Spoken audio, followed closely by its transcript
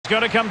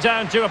going to come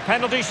down to a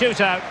penalty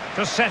shootout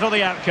to settle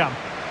the outcome.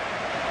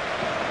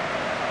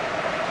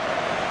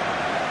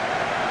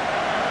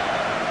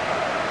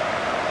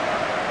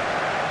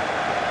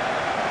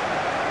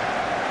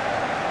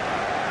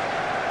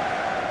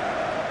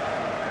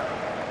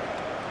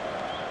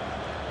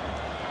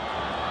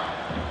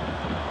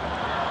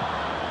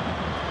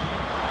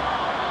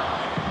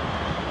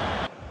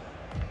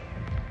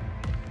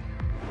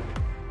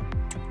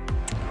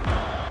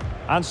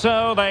 And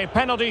so the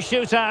penalty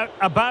shootout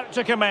about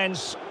to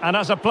commence, and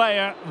as a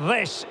player,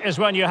 this is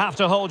when you have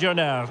to hold your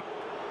nerve.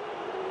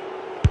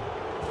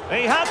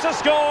 He had to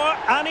score,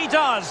 and he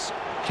does.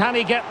 Can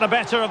he get the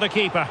better of the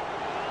keeper?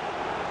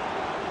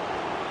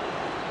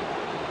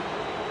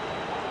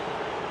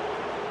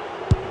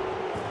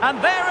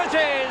 And there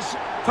it is,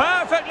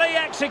 perfectly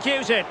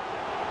executed.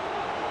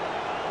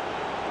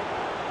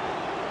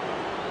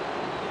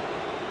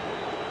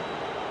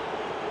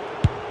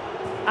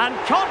 And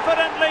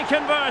confidently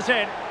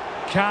converted.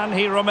 Can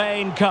he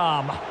remain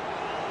calm?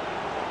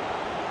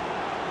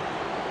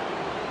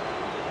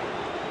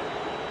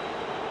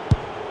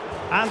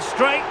 And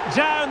straight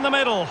down the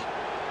middle.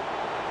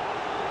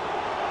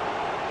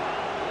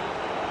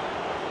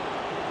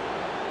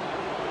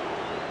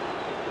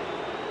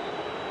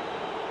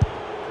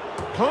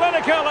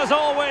 Clinical as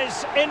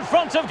always, in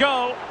front of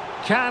goal.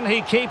 Can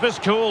he keep his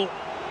cool?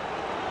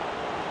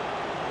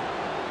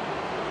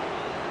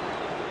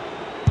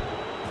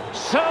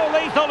 So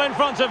lethal in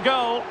front of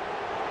goal.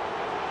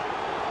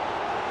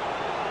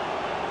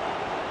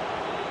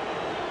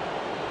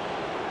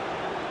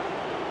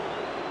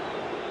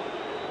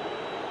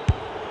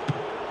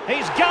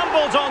 He's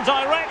gambled on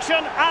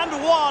direction and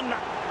won.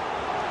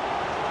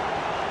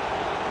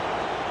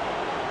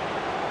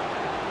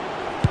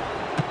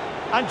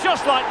 And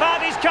just like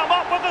that, he's come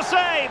up with the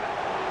save.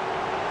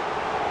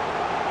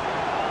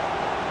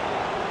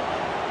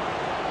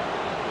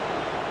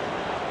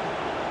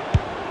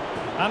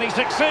 And he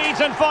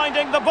succeeds in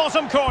finding the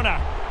bottom corner.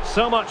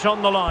 So much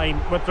on the line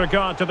with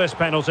regard to this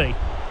penalty.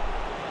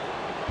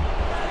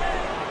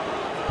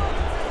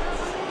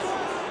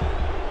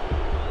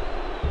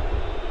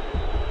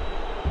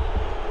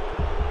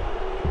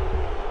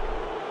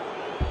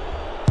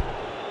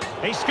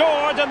 He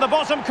scored in the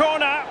bottom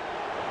corner.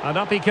 And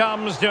up he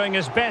comes, doing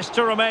his best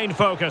to remain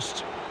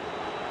focused.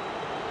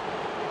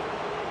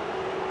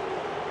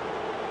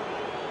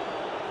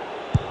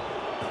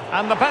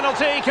 And the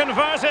penalty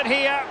converted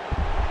here.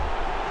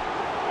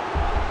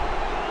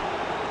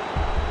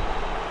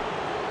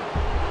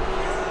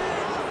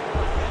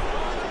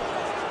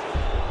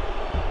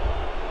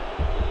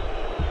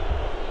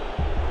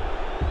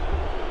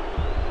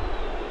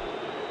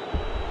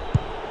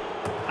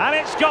 And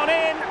it's gone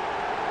in.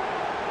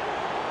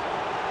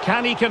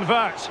 Can he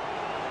convert?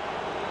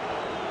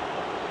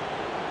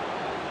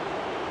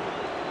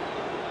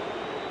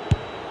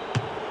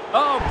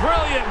 Oh,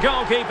 brilliant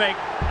goalkeeping.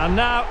 And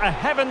now a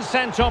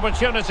heaven-sent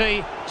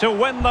opportunity to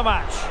win the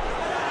match.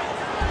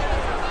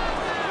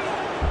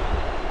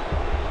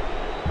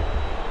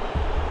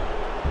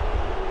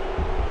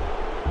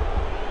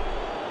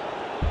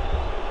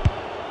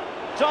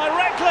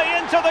 Directly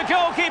into the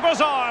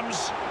goalkeeper's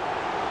arms.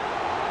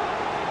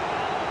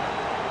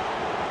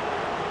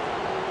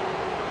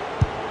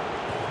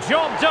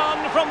 Job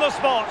done from the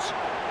spot.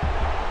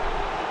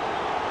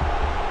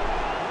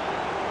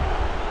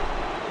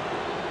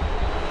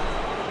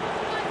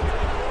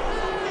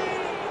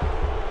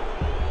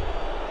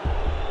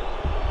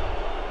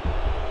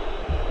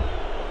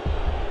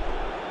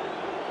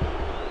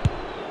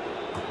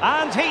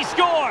 And he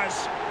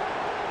scores!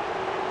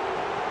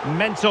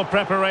 Mental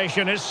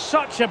preparation is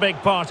such a big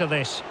part of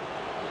this.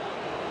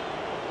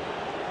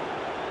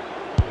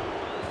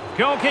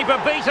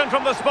 Goalkeeper beaten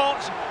from the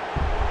spot.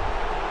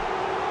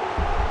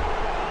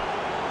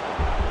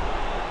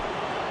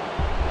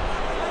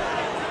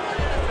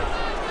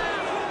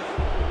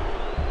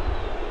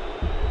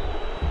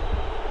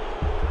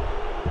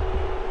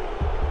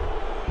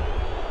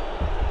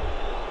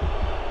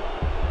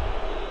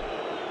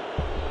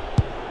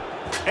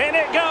 In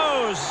it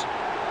goes!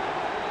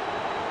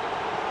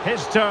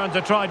 His turn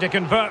to try to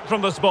convert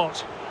from the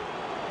spot.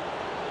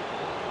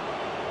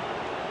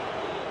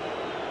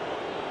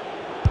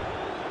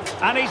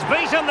 And he's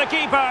beaten the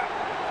keeper.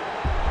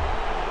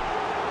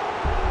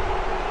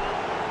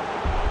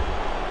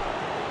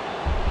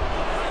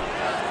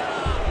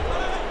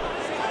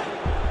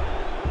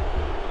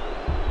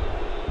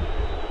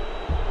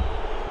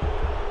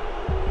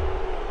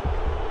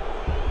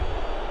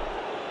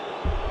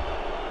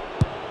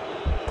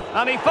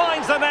 And he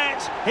finds the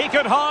net. He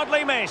could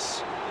hardly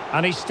miss.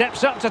 And he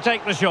steps up to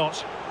take the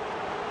shot.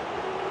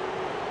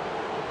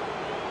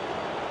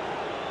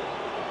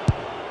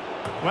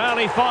 Well,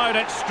 he fired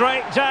it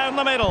straight down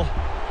the middle.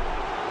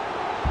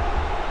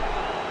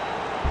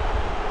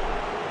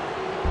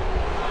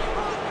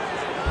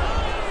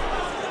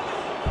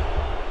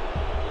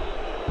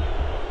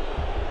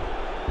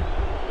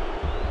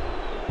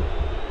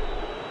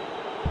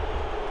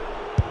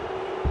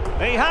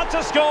 He had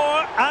to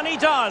score, and he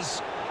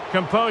does.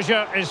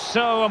 Composure is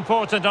so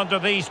important under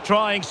these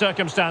trying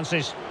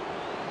circumstances.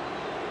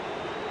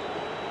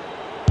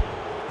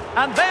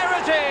 And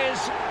there it is,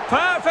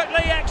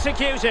 perfectly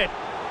executed.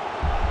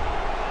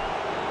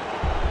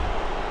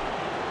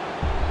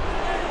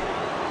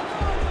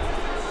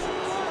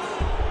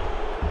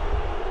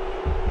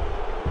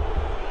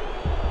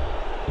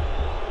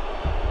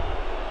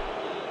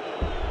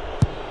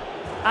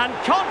 And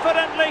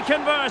confidently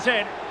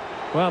converted.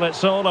 Well,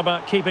 it's all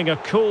about keeping a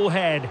cool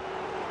head.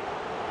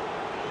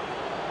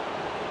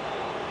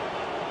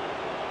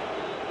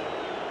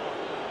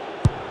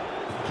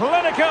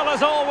 Clinical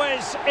as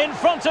always, in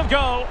front of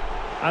goal.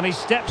 And he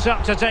steps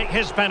up to take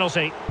his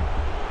penalty.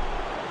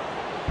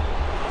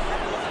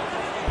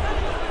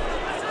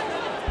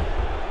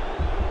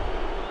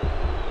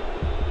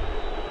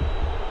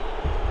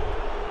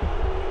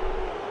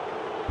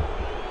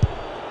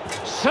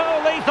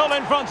 So lethal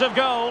in front of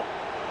goal.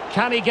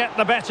 Can he get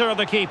the better of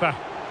the keeper?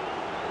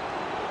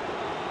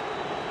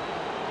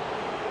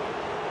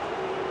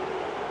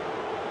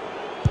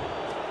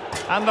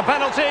 And the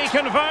penalty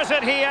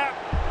converted here.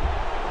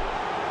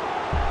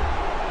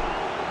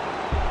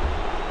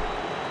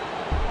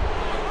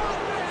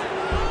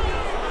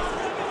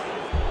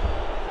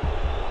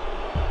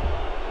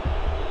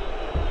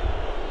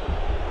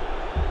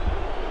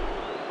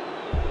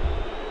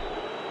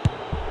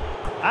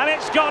 And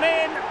it's gone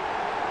in.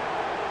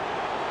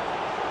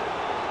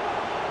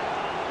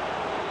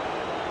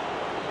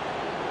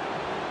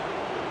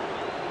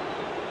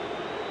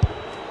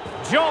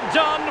 Job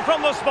done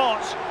from the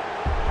spot.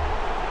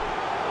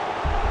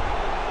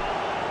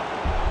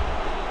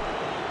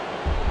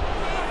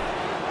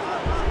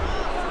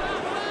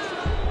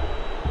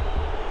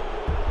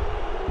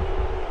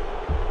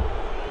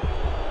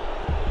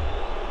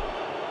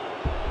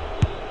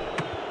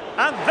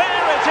 And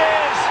there it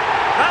is.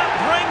 That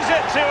brings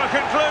it to a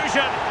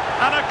conclusion.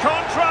 And a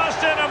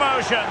contrast in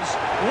emotions.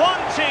 One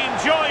team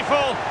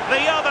joyful,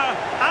 the other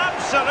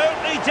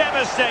absolutely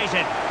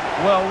devastated.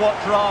 Well, what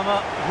drama,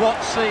 what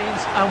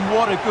scenes, and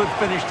what a good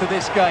finish to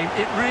this game.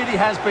 It really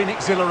has been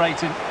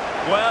exhilarating.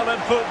 Well, in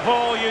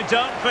football, you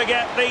don't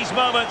forget these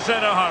moments in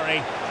a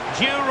hurry.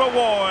 Due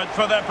reward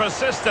for their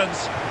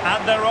persistence and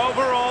their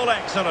overall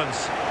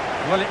excellence.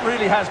 Well, it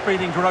really has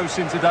been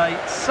engrossing today.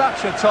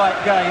 Such a tight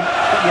game,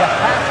 but you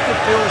have to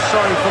feel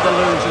sorry for the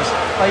losers.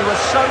 They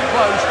were so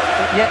close,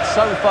 but yet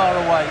so far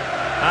away.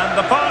 And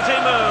the party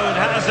mood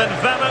has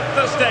enveloped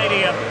the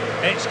stadium.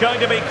 It's going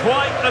to be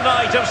quite the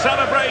night of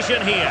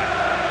celebration here.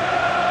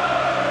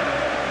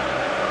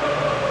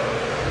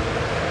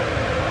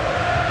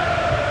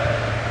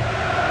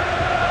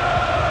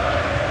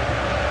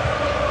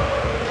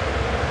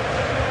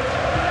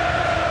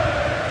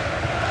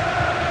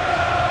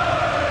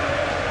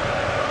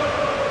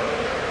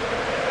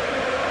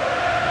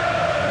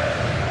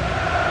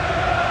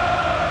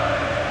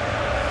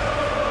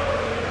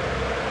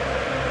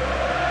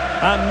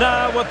 And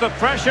now, with the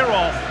pressure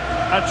off,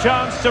 a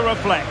chance to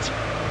reflect,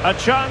 a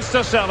chance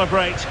to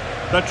celebrate,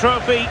 the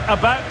trophy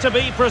about to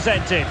be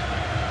presented.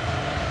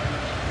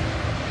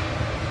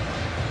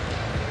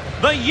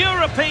 The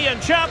European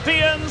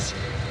champions,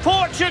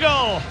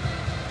 Portugal!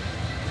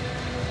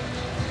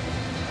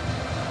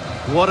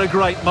 What a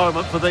great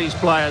moment for these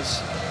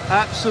players.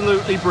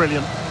 Absolutely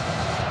brilliant.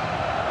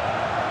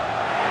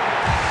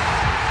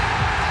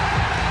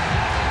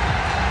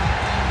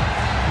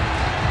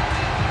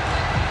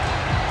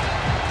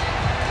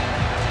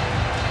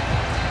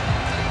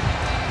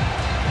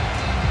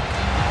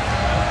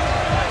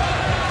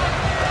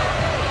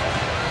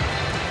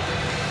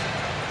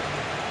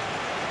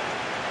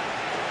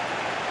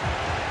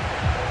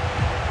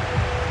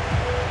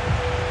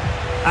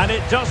 And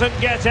it doesn't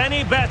get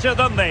any better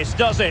than this,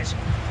 does it?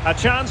 A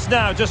chance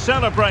now to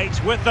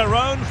celebrate with their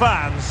own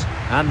fans.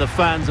 And the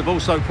fans have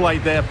also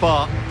played their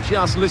part.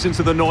 Just listen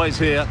to the noise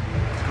here.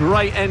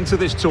 Great end to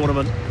this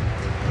tournament.